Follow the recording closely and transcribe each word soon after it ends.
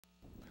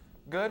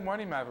Good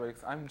morning,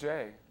 Mavericks. I'm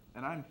Jay.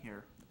 And I'm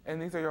here.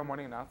 And these are your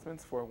morning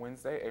announcements for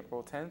Wednesday,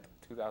 April 10th,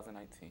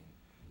 2019.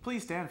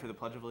 Please stand for the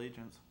Pledge of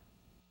Allegiance.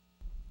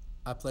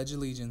 I pledge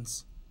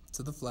allegiance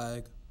to the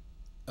flag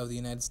of the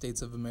United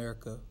States of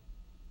America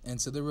and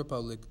to the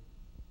republic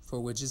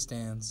for which it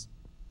stands,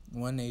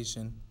 one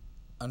nation,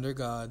 under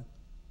God,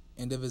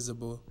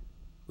 indivisible,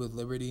 with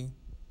liberty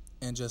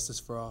and justice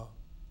for all.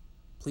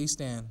 Please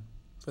stand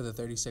for the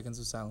 30 seconds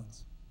of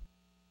silence.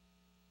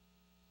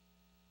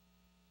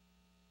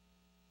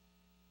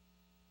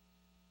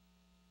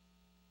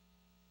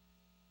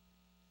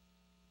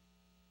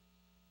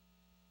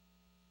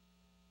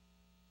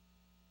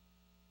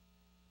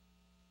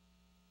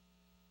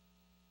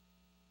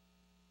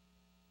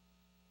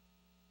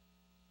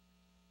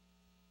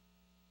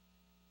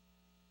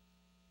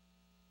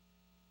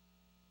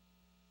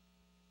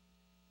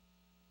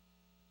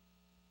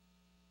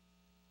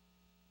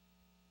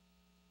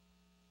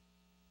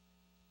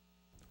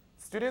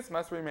 Students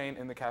must remain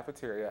in the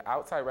cafeteria,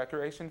 outside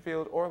recreation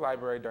field, or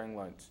library during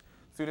lunch.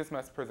 Students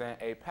must present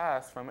a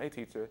pass from a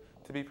teacher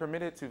to be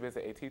permitted to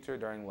visit a teacher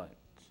during lunch.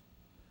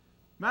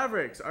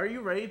 Mavericks, are you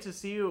ready to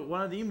see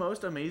one of the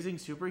most amazing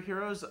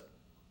superheroes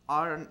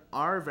on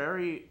our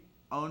very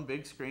own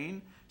big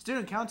screen?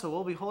 Student Council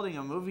will be holding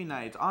a movie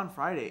night on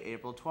Friday,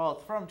 April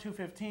 12th from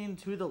 2:15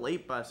 to the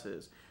late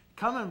buses.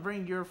 Come and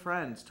bring your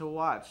friends to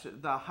watch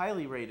the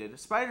highly rated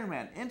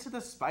Spider-Man Into the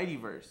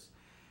Spideyverse.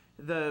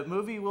 The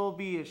movie will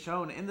be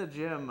shown in the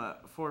gym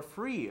for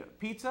free.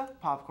 Pizza,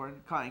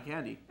 popcorn, cotton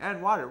candy,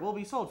 and water will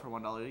be sold for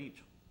 $1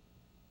 each.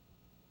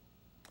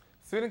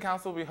 Student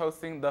Council will be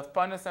hosting the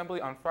Fun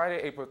Assembly on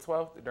Friday, April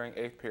 12th during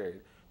 8th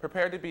period.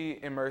 Prepare to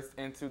be immersed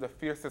into the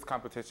fiercest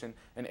competition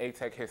in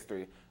A-Tech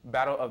history,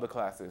 Battle of the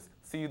Classes.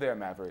 See you there,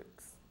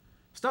 Mavericks.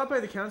 Stop by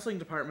the counseling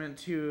department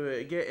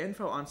to get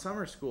info on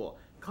summer school.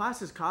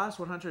 Classes cost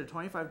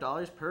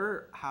 $125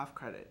 per half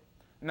credit.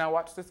 Now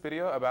watch this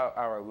video about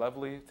our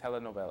lovely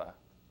telenovela.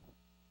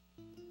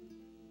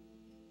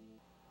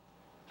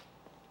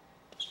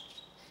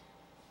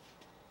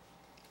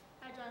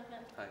 Hi,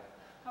 Jonathan. Hi.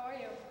 How are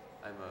you?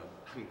 I'm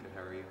good.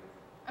 How are you?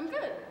 I'm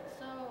good.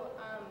 So,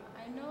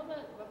 I know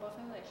that we're both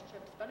in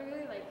relationships, but I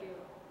really like you.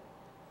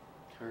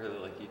 I really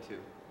like you too.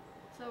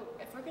 So,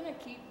 if we're gonna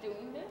keep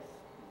doing this,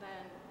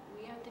 then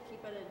we have to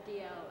keep it a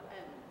DL,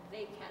 and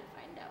they can't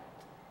find out.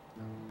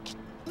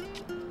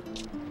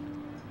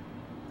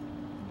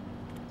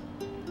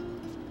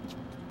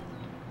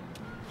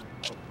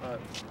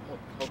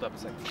 Hold up a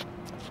second.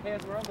 Hey,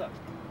 Esmeralda.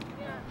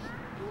 Yeah.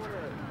 Do you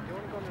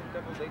wanna go on a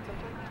double date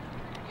sometime?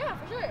 Yeah,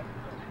 for sure.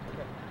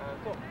 Okay.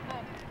 Cool.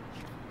 Bye.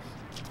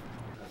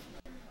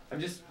 I'm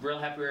just real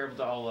happy we were able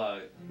to all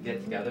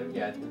get together.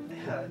 Yeah.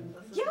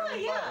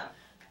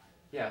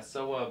 Yeah.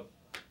 So,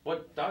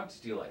 what dogs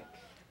do you like?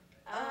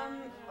 I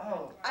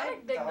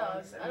like big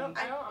dogs. I'm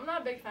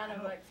not a big fan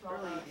of like small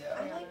dogs.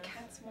 I like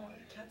cats more.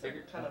 Cats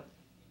are kind of.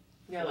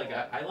 Yeah, like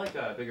I like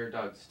bigger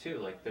dogs too.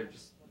 Like they're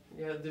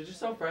just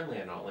so friendly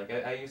and all. Like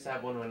I used to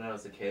have one when I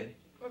was a kid.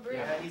 What breed?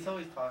 Yeah, he's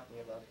always talking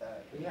about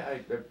that. Yeah,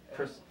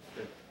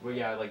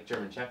 I like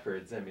German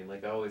Shepherds. I mean,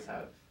 like I always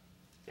have.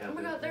 Yeah, Oh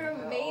my god, they're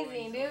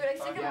amazing, dude. I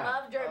freaking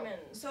love Germans.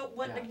 So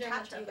what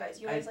cat do you guys?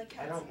 You guys like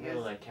cats? I don't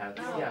really like cats.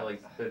 No. Yeah,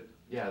 like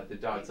the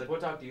dogs. Like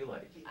what dog do you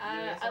like?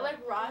 I like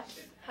Ross,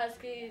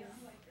 Huskies,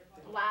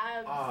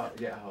 Labs.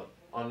 Yeah.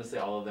 Honestly,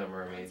 all of them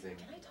are amazing.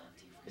 Can I talk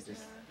to you for It's a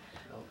just.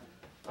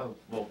 second?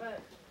 Well.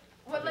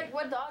 But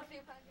what dogs do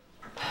you find?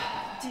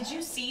 Did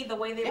you see the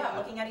way they were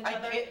looking at each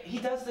other? He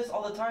does this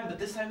all the time, but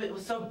this time it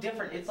was so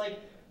different. It's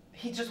like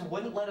he just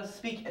wouldn't let us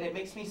speak, and it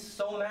makes me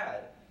so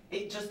mad.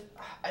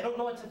 I don't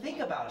know what to think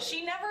about it.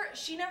 She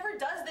never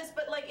does this,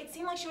 but like it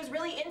seemed like she was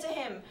really into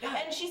him. Yeah.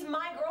 And she's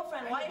my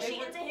girlfriend. Why is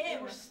she into him?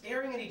 They were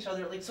staring at each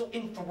other, like so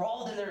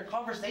enthralled in their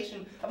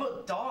conversation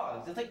about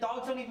dogs. It's like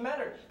dogs don't even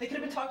matter. They could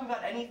have been talking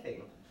about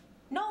anything.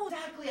 No,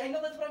 Exactly. I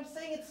know that's what I'm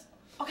saying. It's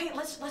okay.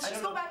 Let's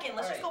just go back in.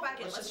 Let's just go back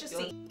in. Let's just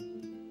see.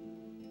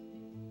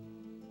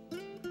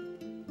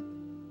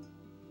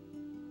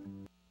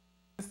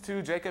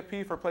 To Jacob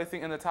P. for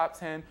placing in the top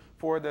 10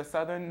 for the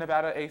Southern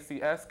Nevada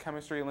ACS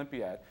Chemistry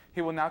Olympiad.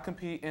 He will now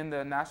compete in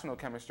the National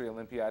Chemistry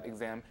Olympiad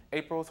exam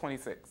April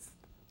 26th.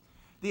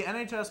 The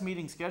NHS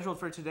meeting scheduled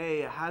for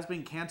today has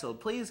been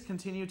canceled. Please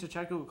continue to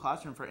check Google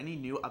Classroom for any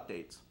new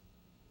updates.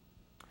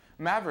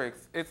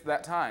 Mavericks, it's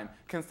that time.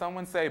 Can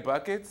someone say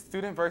buckets?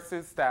 Student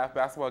versus staff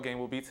basketball game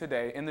will be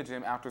today in the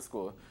gym after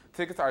school.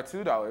 Tickets are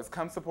 $2.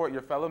 Come support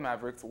your fellow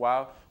Mavericks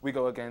while we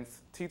go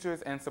against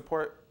teachers and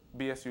support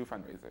BSU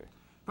fundraiser.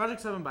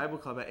 Project 7 Bible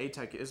Club at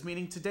A-Tech is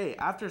meeting today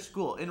after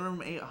school in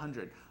room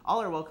 800.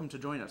 All are welcome to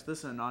join us. This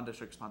is a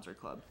non-district sponsored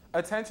club.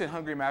 Attention,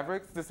 Hungry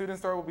Mavericks. The student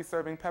store will be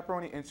serving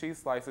pepperoni and cheese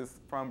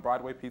slices from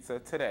Broadway Pizza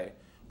today.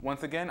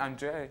 Once again, I'm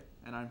Jay.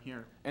 And I'm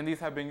here. And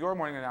these have been your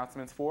morning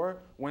announcements for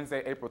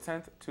Wednesday, April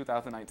 10th,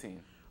 2019.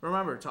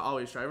 Remember to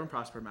always strive and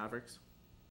prosper, Mavericks.